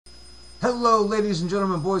Hello, ladies and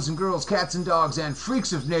gentlemen, boys and girls, cats and dogs, and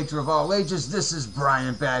freaks of nature of all ages. This is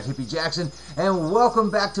Brian Bad Hippie Jackson, and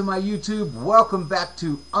welcome back to my YouTube. Welcome back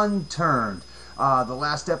to Unturned. The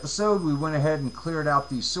last episode, we went ahead and cleared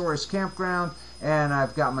out the Saurus campground, and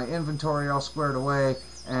I've got my inventory all squared away,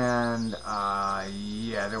 and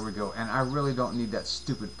yeah, there we go. And I really don't need that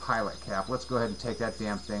stupid pilot cap. Let's go ahead and take that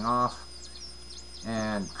damn thing off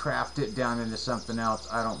and craft it down into something else.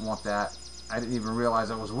 I don't want that. I didn't even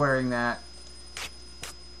realize I was wearing that.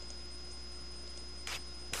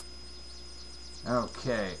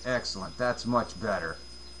 Okay, excellent. That's much better.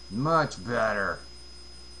 Much better.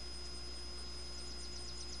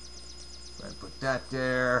 Go ahead and put that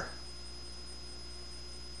there.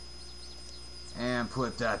 And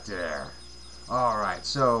put that there. Alright,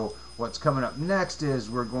 so what's coming up next is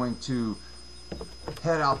we're going to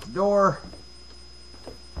head out the door.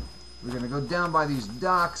 We're going to go down by these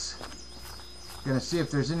docks. Going to see if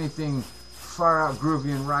there's anything far out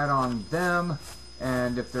groovy and right on them,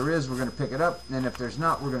 and if there is, we're going to pick it up, and if there's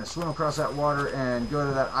not, we're going to swim across that water and go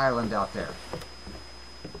to that island out there.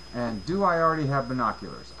 And do I already have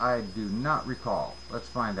binoculars? I do not recall. Let's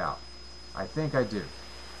find out. I think I do.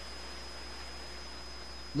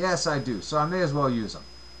 Yes, I do, so I may as well use them.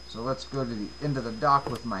 So let's go to the end of the dock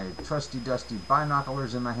with my trusty dusty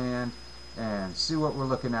binoculars in my hand and see what we're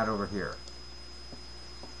looking at over here.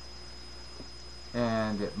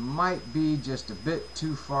 And it might be just a bit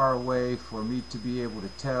too far away for me to be able to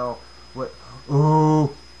tell what...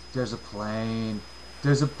 Oh, there's a plane.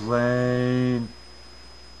 There's a plane.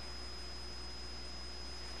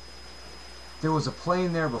 There was a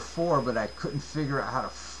plane there before, but I couldn't figure out how to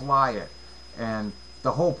fly it. And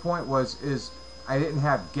the whole point is I didn't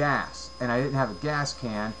have gas, and I didn't have a gas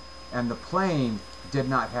can, and the plane did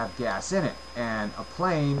not have gas in it. And a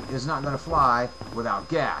plane is not going to fly without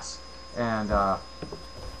gas. And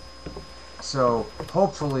so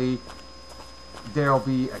hopefully there'll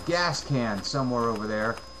be a gas can somewhere over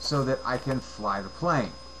there so that I can fly the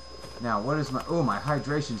plane. Now, what is my... Oh, my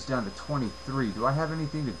hydration's down to 23. Do I have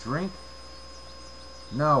anything to drink?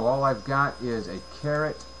 No, all I've got is a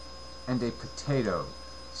carrot and a potato.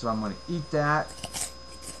 So I'm going to eat that.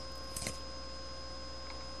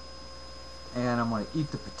 And I'm going to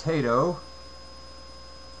eat the potato,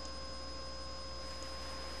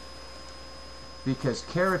 because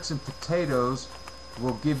carrots and potatoes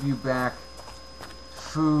will give you back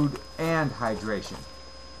food and hydration.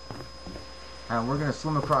 And we're going to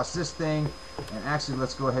swim across this thing, and actually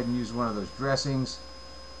let's go ahead and use one of those dressings,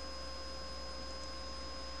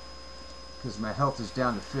 because my health is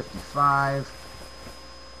down to 55.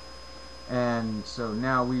 And so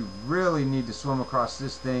now we really need to swim across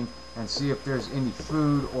this thing and see if there's any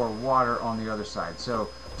food or water on the other side. So,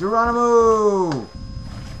 Geronimo!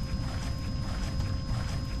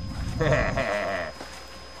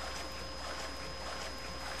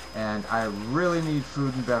 And I really need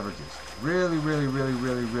food and beverages. Really need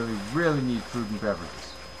food and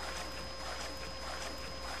beverages.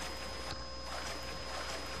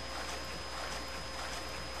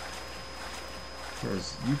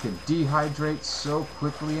 Because you can dehydrate so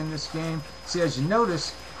quickly in this game. See, as you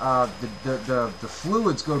notice, the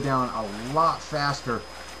fluids go down a lot faster.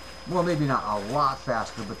 Well, maybe not a lot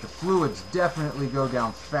faster, but the fluids definitely go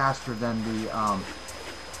down faster than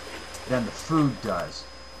the food does,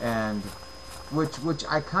 and which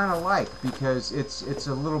I kind of like, because it's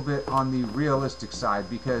a little bit on the realistic side.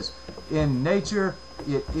 Because in nature,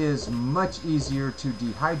 it is much easier to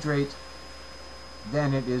dehydrate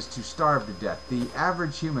than it is to starve to death. The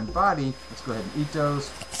average human body. Let's go ahead and eat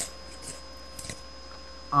those.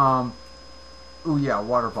 Oh yeah,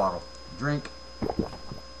 water bottle. Drink.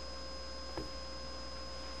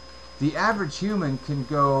 The average human can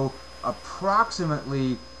go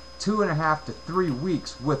approximately 2.5 to 3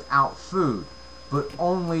 weeks without food, but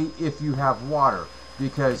only if you have water.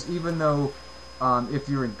 Because even though if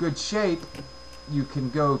you're in good shape, you can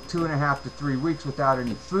go 2.5 to 3 weeks without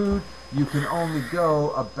any food, you can only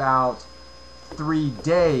go about 3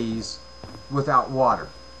 days without water.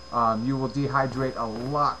 You will dehydrate a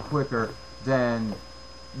lot quicker than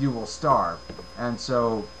you will starve. And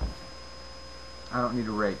so I don't need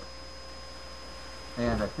a rake.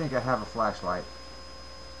 And I think I have a flashlight.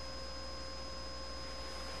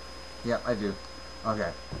 Yep, I do.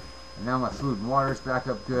 Okay. And now my food and water is back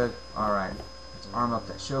up good. Alright. Let's arm up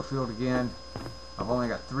that show field again. I've only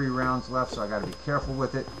got 3 rounds left, so I gotta be careful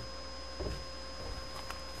with it.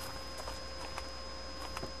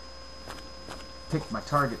 Pick my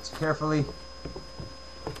targets carefully.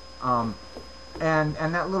 And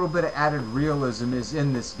that little bit of added realism is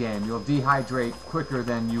in this game. You'll dehydrate quicker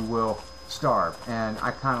than you will starve, and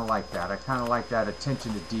I kind of like that. I kind of like that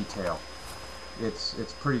attention to detail. It's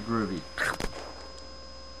pretty groovy.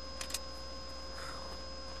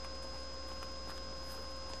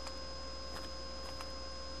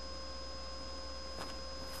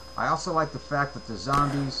 I also like the fact that the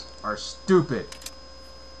zombies are stupid.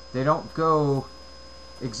 They don't go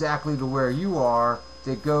exactly to where you are.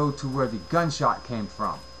 They go to where the gunshot came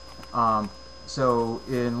from. So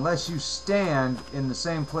unless you stand in the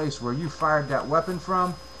same place where you fired that weapon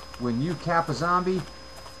from, when you cap a zombie,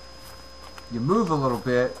 you move a little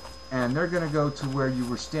bit, and they're going to go to where you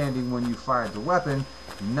were standing when you fired the weapon,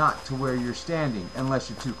 not to where you're standing, unless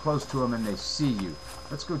you're too close to them and they see you.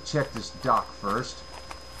 Let's go check this dock first.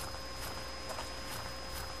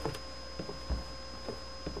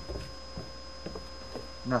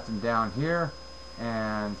 Nothing down here,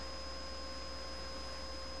 and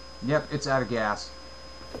yep, it's out of gas.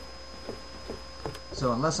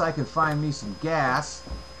 So unless I can find me some gas,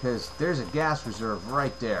 because there's a gas reserve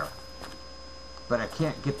right there, but I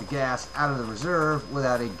can't get the gas out of the reserve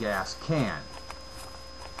without a gas can.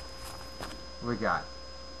 We got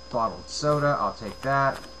bottled soda, I'll take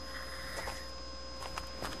that.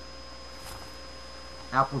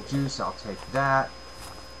 Apple juice, I'll take that.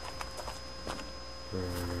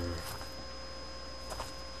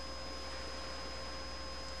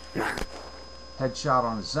 Headshot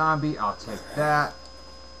on a zombie, I'll take that.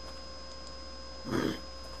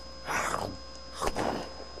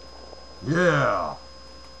 Yeah!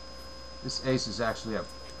 This ace is actually a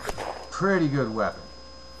pretty good weapon.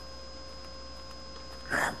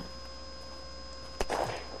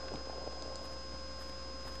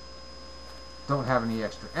 Don't have any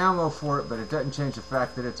extra ammo for it, but it doesn't change the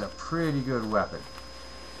fact that it's a pretty good weapon.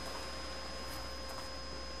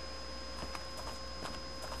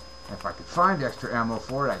 If I could find extra ammo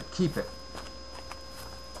for it, I'd keep it.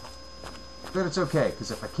 But it's okay,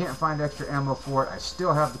 because if I can't find extra ammo for it, I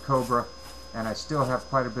still have the Cobra, and I still have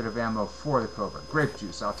quite a bit of ammo for the Cobra. Grape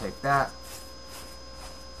juice, I'll take that.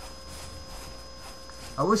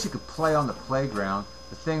 I wish you could play on the playground.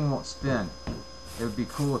 The thing won't spin. It would be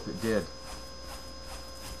cool if it did.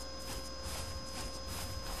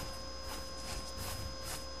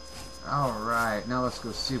 Alright, now let's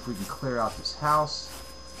go see if we can clear out this house.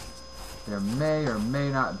 There may or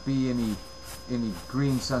may not be any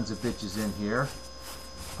green sons of bitches in here.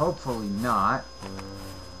 Hopefully not.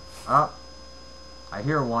 Oh, I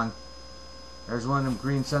hear one. There's one of them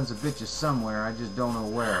green sons of bitches somewhere. I just don't know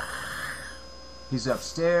where. He's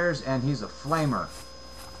upstairs and he's a flamer.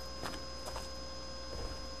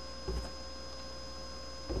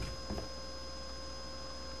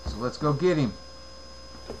 So let's go get him.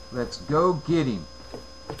 Let's go get him.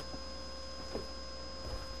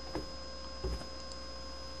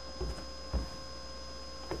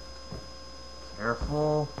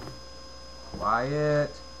 Careful.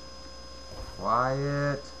 Quiet.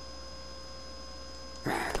 Quiet.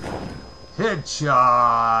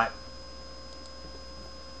 Headshot.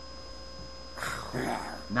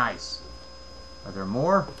 Nice. Are there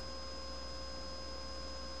more?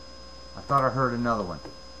 I thought I heard another one.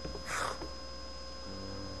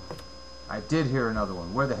 I did hear another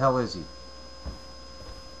one. Where the hell is he?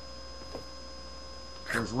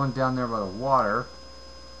 There's one down there by the water.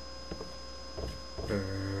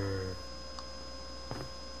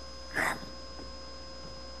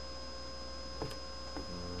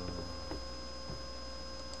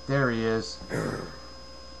 There he is.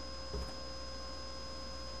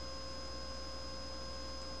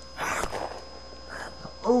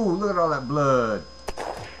 Oh, look at all that blood.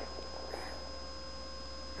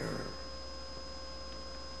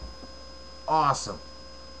 Awesome.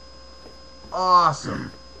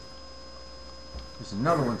 Awesome. There's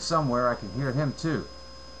another one somewhere. I can hear him too.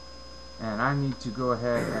 And I need to go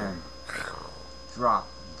ahead and drop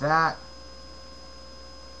that.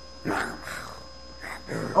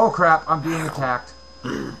 Oh crap, I'm being attacked.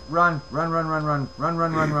 Run, run, run, run, run, run, run,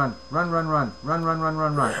 run, run, run, run, run, run, run, run,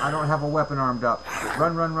 run, run. I don't have a weapon armed up.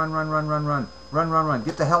 Run, run, run, run, run, run, run, run, run, run.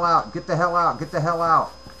 Get the hell out, get the hell out, get the hell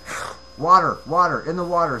out. Water, water, in the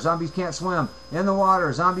water. Zombies can't swim. In the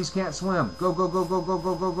water, zombies can't swim. Go, go, go, go, go,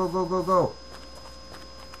 go, go, go, go, go, go.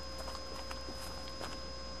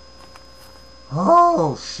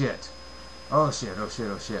 Oh shit. Oh shit, oh shit,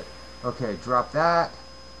 oh shit. Okay, drop that.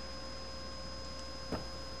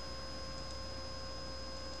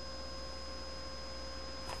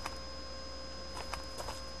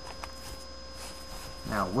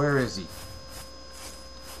 Now, where is he?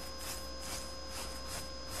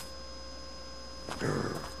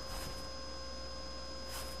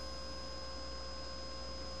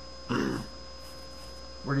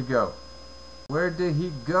 Where'd he go? Where did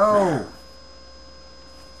he go?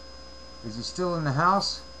 Is he still in the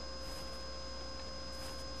house?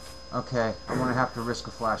 Okay, I'm gonna have to risk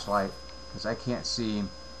a flashlight because I can't see him.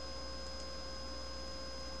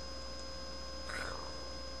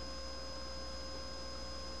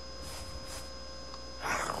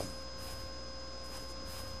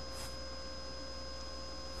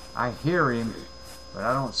 I hear him, but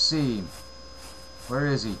I don't see him. Where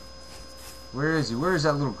is he? Where is he? Where is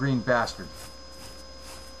that little green bastard?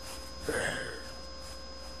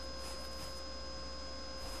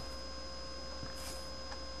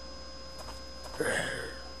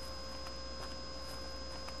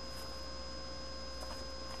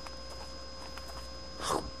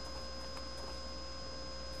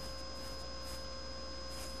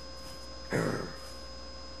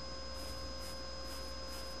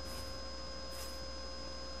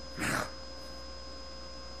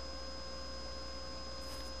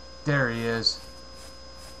 There he is.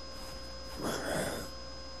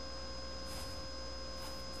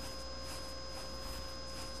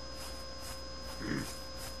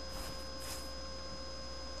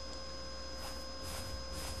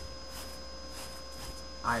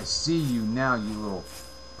 I see you now, you little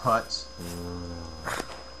putz.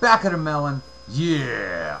 Back of the melon.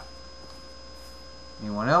 Yeah.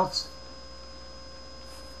 Anyone else?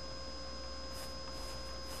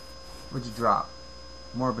 What'd you drop?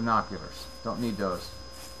 More binoculars. Don't need those.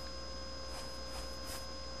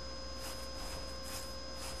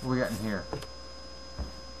 What we got in here?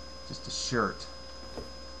 Just a shirt.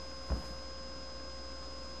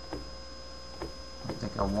 I don't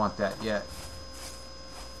think I want that yet.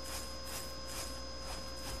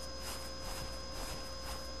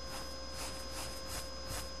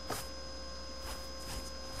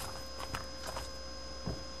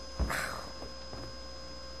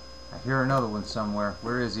 I hear another one somewhere.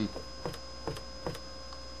 Where is he?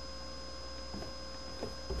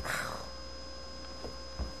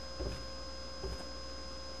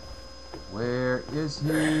 Where is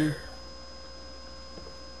he?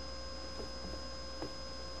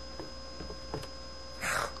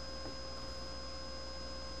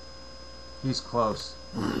 He's close.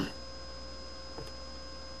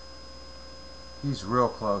 He's real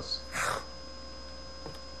close.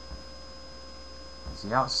 Is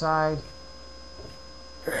he outside?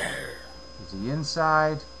 Is he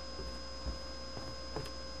inside?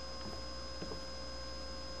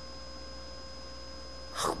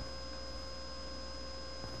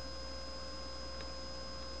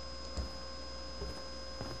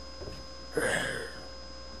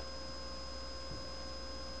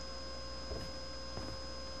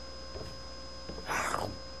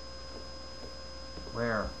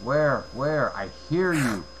 Where? I hear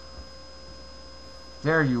you.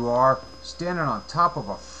 There you are, standing on top of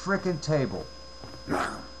a frickin' table.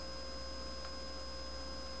 I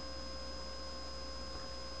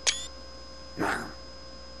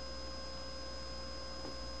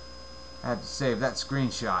had to save that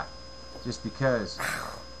screenshot just because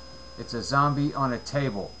it's a zombie on a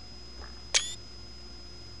table,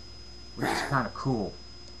 which is kind of cool.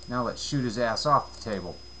 Now let's shoot his ass off the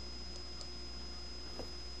table.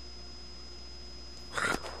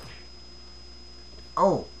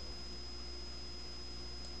 Oh!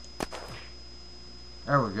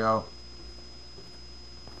 There we go.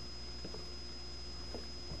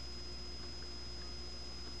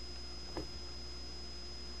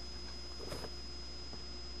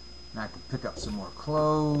 Now I can pick up some more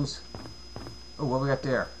clothes. Oh, what we got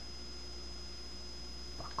there?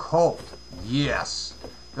 A Colt. Yes!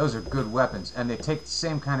 Those are good weapons. And they take the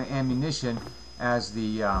same kind of ammunition as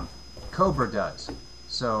the Cobra does.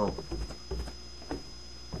 So...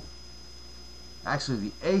 actually,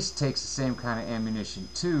 the Ace takes the same kind of ammunition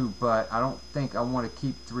too, but I don't think I want to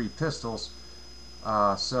keep 3 pistols,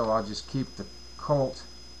 so I'll just keep the Colt.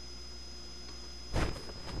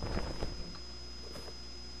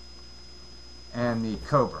 And the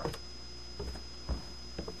Cobra.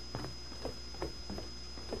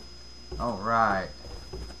 Alright.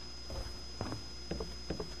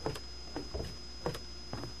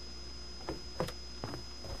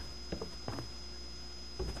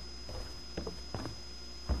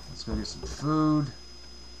 Let's go get some food.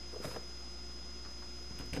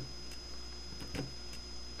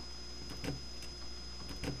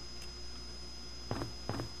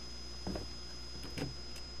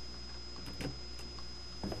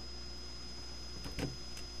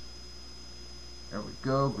 There we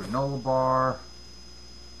go, granola bar,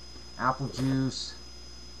 apple juice,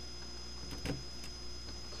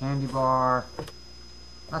 candy bar,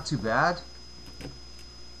 not too bad.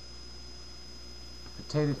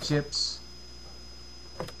 Potato chips,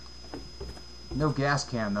 No gas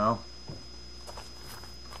can though.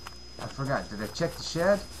 I forgot. Did I check the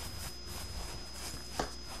shed?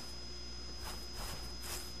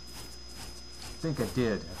 I think I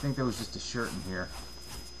did. I think there was just a shirt in here.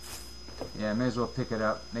 Yeah, I may as well pick it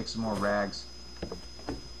up. Make some more rags.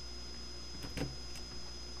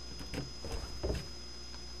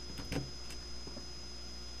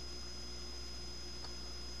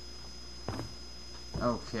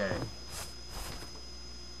 Okay.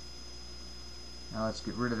 Now let's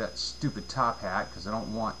get rid of that stupid top hat because I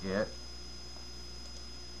don't want it.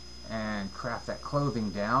 And craft that clothing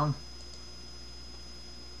down.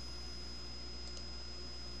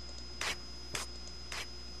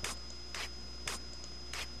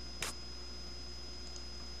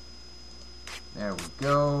 There we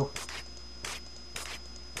go.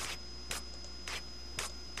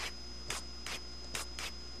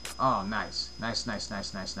 Oh, nice. Nice, nice,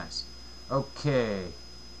 nice, nice, nice. Okay.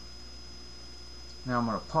 Now I'm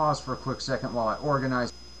going to pause for a quick second while I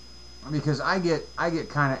organize, because I get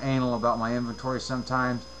kind of anal about my inventory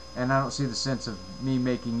sometimes, and I don't see the sense of me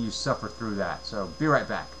making you suffer through that. So be right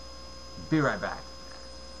back. Be right back.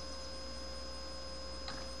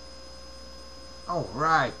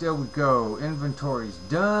 Alright, there we go. Inventory's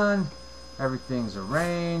done. Everything's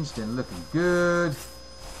arranged and looking good.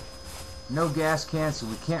 No gas can, so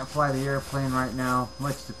we can't fly the airplane right now.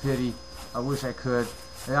 Much to pity. I wish I could.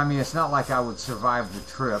 I mean, it's not like I would survive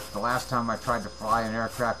the trip. The last time I tried to fly an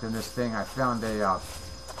aircraft in this thing, I found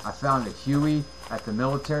a Huey at the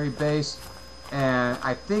military base, and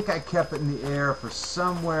I think I kept it in the air for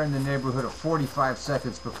somewhere in the neighborhood of 45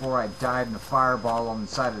 seconds before I died in a fireball on the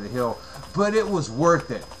side of the hill. But it was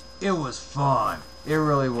worth it. It was fun. It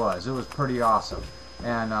really was. It was pretty awesome.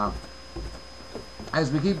 And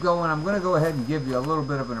as we keep going, I'm going to go ahead and give you a little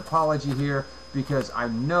bit of an apology here, because I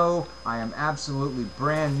know I am absolutely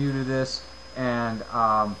brand new to this, and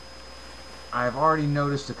I've already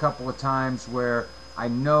noticed a couple of times where I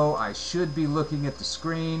know I should be looking at the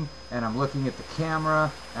screen and I'm looking at the camera,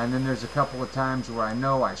 and then there's a couple of times where I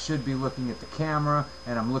know I should be looking at the camera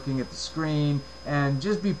and I'm looking at the screen, and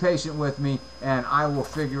just be patient with me and I will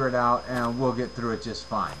figure it out and we'll get through it just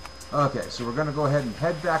fine. Okay, so we're going to go ahead and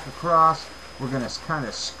head back across. We're going to kind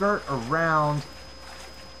of skirt around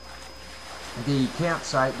the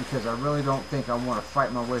campsite because I really don't think I want to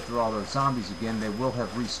fight my way through all those zombies again. They will have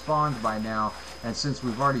respawned by now, and since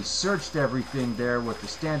we've already searched everything there with the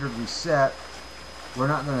standard reset, we're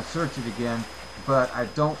not going to search it again. But I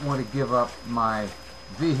don't want to give up my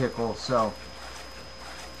vehicle, so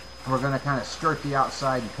we're going to kind of skirt the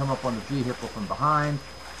outside and come up on the vehicle from behind,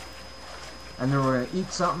 and then we're going to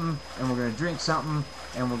eat something, and we're going to drink something,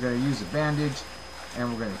 and we're going to use a bandage,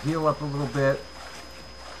 and we're going to heal up a little bit.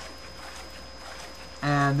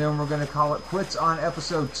 And then we're going to call it quits on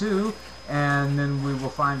episode 2, and then we will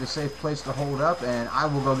find a safe place to hold up, and I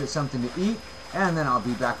will go get something to eat, and then I'll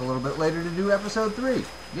be back a little bit later to do episode 3.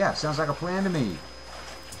 Yeah, sounds like a plan to me.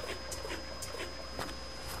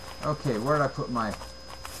 Okay, where did I put my...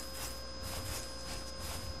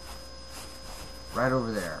 Right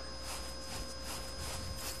over there.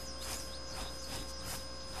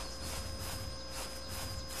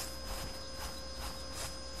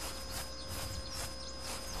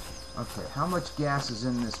 Okay, how much gas is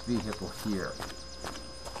in this vehicle here?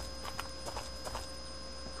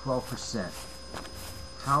 12%.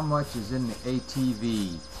 How much is in the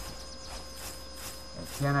ATV? And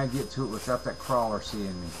can I get to it without that crawler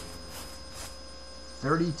seeing me?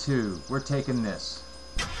 32. We're taking this.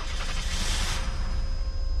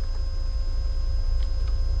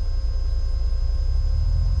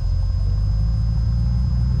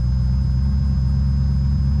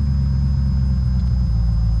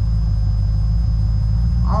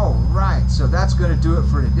 So that's going to do it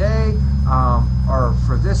for today, or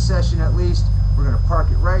for this session at least. We're going to park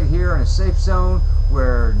it right here in a safe zone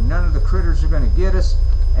where none of the critters are going to get us.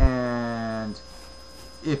 And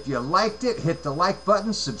if you liked it, hit the like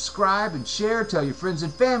button, subscribe, and share. Tell your friends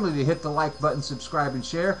and family to hit the like button, subscribe, and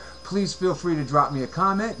share. Please feel free to drop me a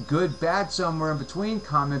comment, good, bad, somewhere in between.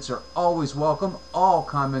 Comments are always welcome. All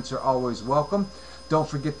comments are always welcome. Don't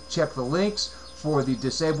forget to check the links for the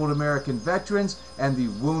Disabled American Veterans and the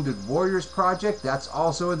Wounded Warriors Project. That's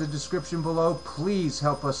also in the description below. Please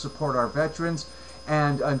help us support our veterans.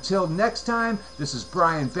 And until next time, this is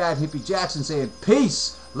Brian Bad Hippie Jackson saying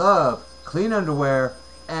peace, love, clean underwear,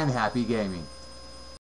 and happy gaming.